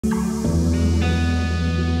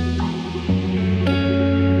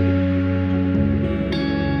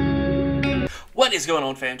What is going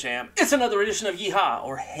on, Fam Jam? It's another edition of Yeehaw,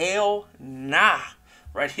 or Hellnaw,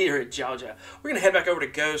 right here at Georgia. We're going to head back over to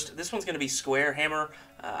Ghost. This one's going to be Square Hammer.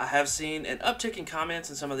 I have seen an uptick in comments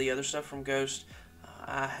and some of the other stuff from Ghost.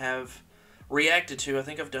 I have reacted to, I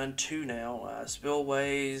think I've done two now,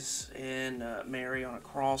 Spillways and Mary on a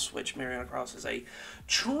Cross, which Mary on a Cross is a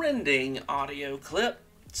trending audio clip.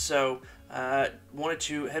 So wanted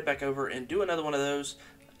to head back over and do another one of those,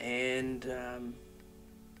 and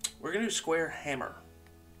we're going to do Square Hammer.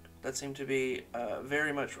 That seemed to be a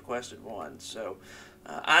very much requested one. So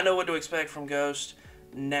I know what to expect from Ghost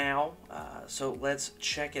now, so let's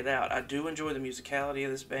check it out. I do enjoy the musicality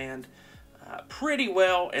of this band pretty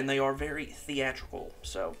well, and they are very theatrical.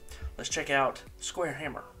 So let's check out Square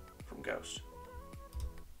Hammer from Ghost.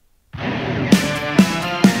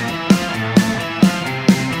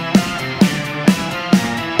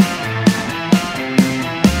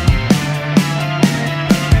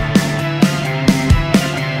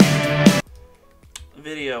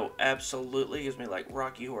 Video absolutely gives me like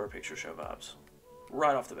Rocky Horror Picture Show vibes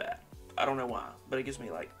right off the bat. I don't know why, but it gives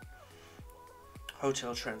me like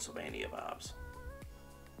Hotel Transylvania vibes.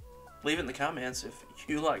 Leave it in the comments if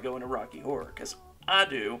you like going to Rocky Horror, because I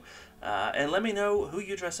do, and let me know who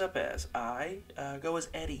you dress up as. I go as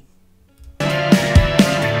Eddie.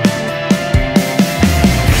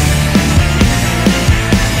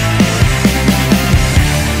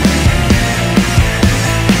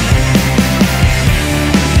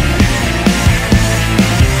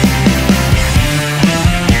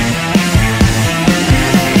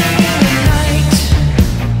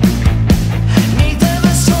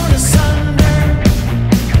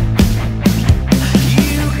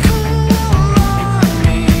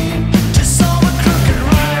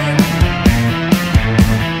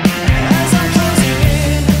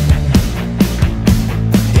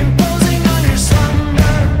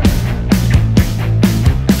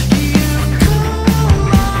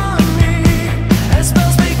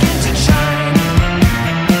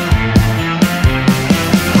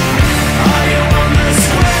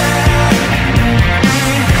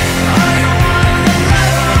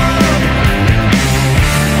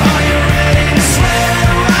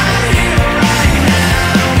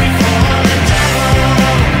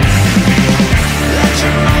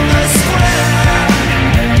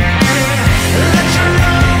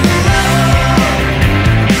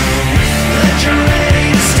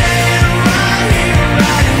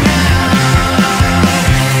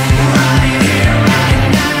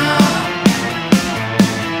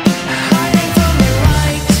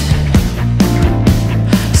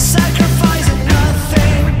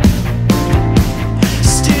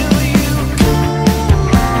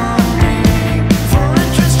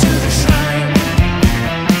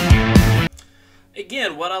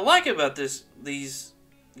 Again, what I like about these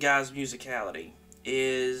guys' musicality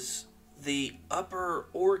is the upper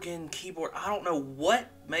organ keyboard. I don't know what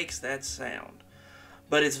makes that sound,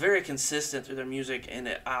 but it's very consistent through their music,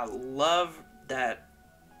 and I love that,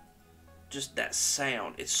 just that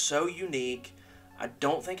sound. It's so unique. I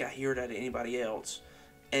don't think I hear it out of anybody else,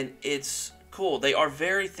 and it's cool. They are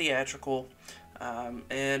very theatrical,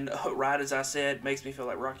 and right as I said, makes me feel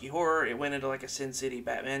like Rocky Horror. It went into like a Sin City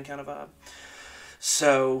Batman kind of vibe.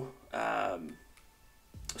 So,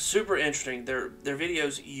 super interesting. Their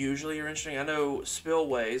videos usually are interesting. I know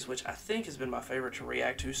Spillways, which I think has been my favorite to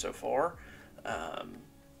react to so far.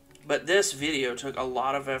 But this video took a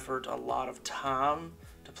lot of effort, a lot of time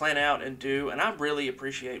to plan out and do. And I really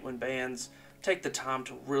appreciate when bands take the time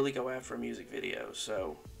to really go after a music video.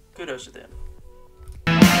 So, kudos to them.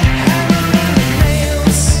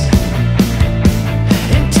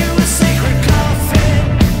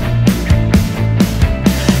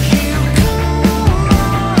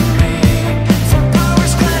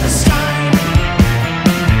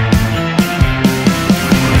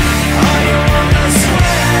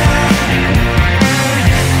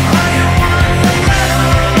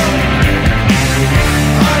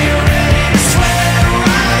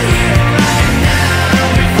 Right here, right now,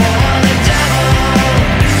 before the devil.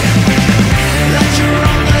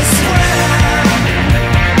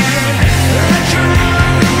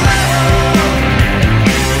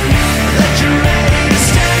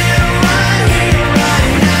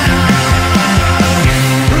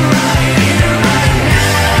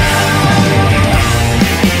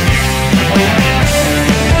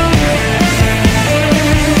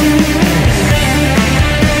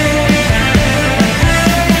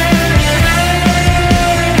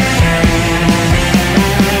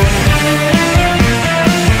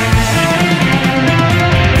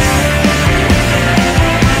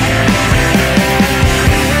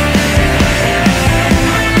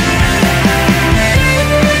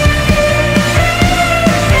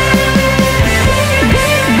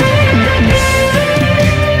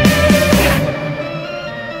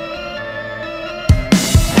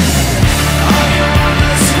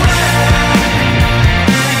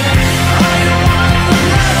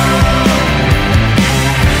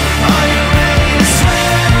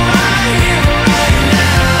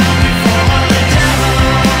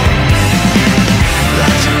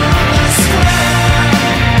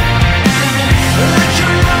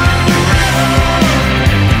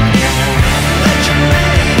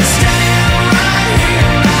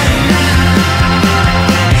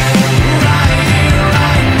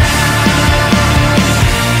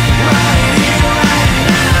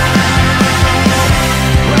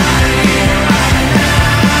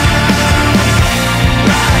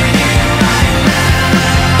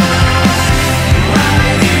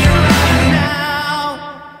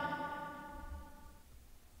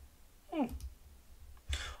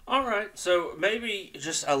 So maybe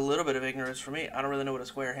just a little bit of ignorance for me. I don't really know what a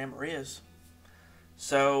square hammer is.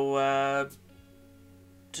 So,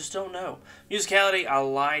 just don't know. Musicality, I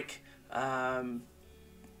like.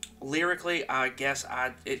 Lyrically, I guess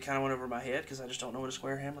it kind of went over my head because I just don't know what a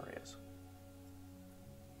square hammer is.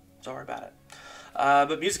 Sorry about it.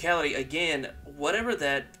 But musicality, again, whatever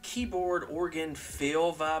that keyboard, organ,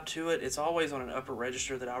 feel vibe to it, it's always on an upper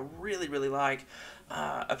register that I really, really like.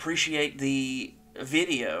 Appreciate the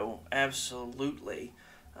video, absolutely.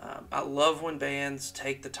 I love when bands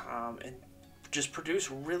take the time and just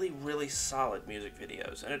produce really, really solid music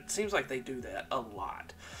videos. And it seems like they do that a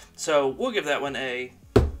lot. So we'll give that one a...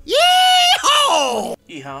 Yeehaw!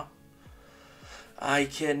 Yeehaw. I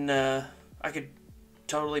could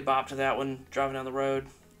totally bop to that one driving down the road.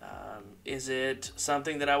 Is it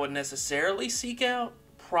something that I would necessarily seek out?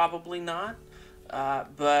 Probably not.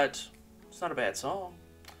 But it's not a bad song.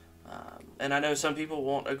 And I know some people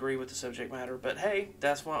won't agree with the subject matter, but hey,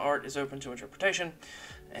 that's why art is open to interpretation.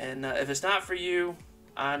 And if it's not for you,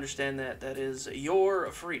 I understand that. That is your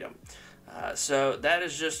freedom. So that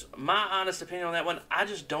is just my honest opinion on that one. I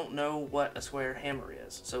just don't know what a square hammer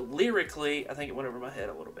is. So lyrically, I think it went over my head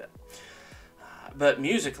a little bit. But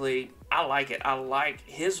musically, I like it. I like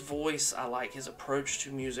his voice. I like his approach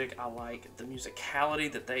to music. I like the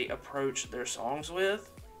musicality that they approach their songs with.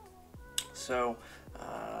 So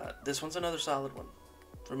this one's another solid one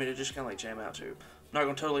for me to just kind of like jam out to. I'm not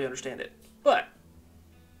going to totally understand it, but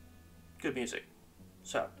good music.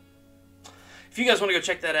 So if you guys want to go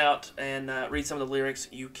check that out and read some of the lyrics,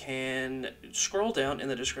 you can scroll down in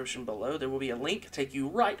the description below. There will be a link to take you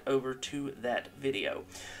right over to that video.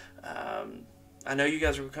 I know you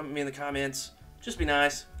guys are coming to me in the comments. Just be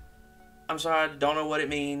nice. I'm sorry, I don't know what it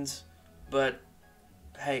means, but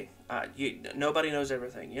hey, nobody knows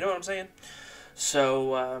everything. You know what I'm saying?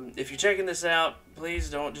 So if you're checking this out, please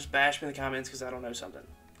don't just bash me in the comments because I don't know something.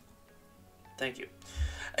 Thank you.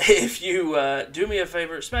 If you do me a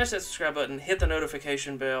favor, smash that subscribe button, hit the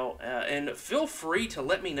notification bell, and feel free to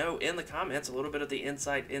let me know in the comments a little bit of the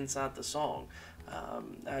insight inside the song.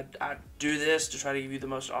 I do this to try to give you the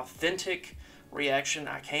most authentic reaction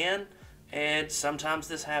I can, and sometimes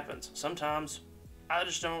this happens. Sometimes I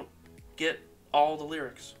just don't get all the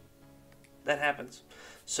lyrics. That happens.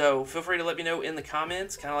 So feel free to let me know in the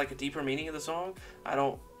comments, kind of like a deeper meaning of the song. I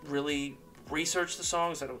don't really research the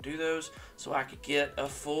songs. I don't do those, so I could get a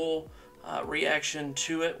full reaction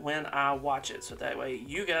to it when I watch it, so that way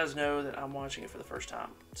you guys know that I'm watching it for the first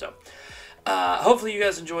time. So hopefully you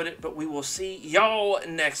guys enjoyed it, but we will see y'all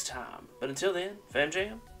next time. But until then, Fam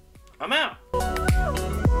Jam, I'm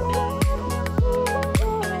out.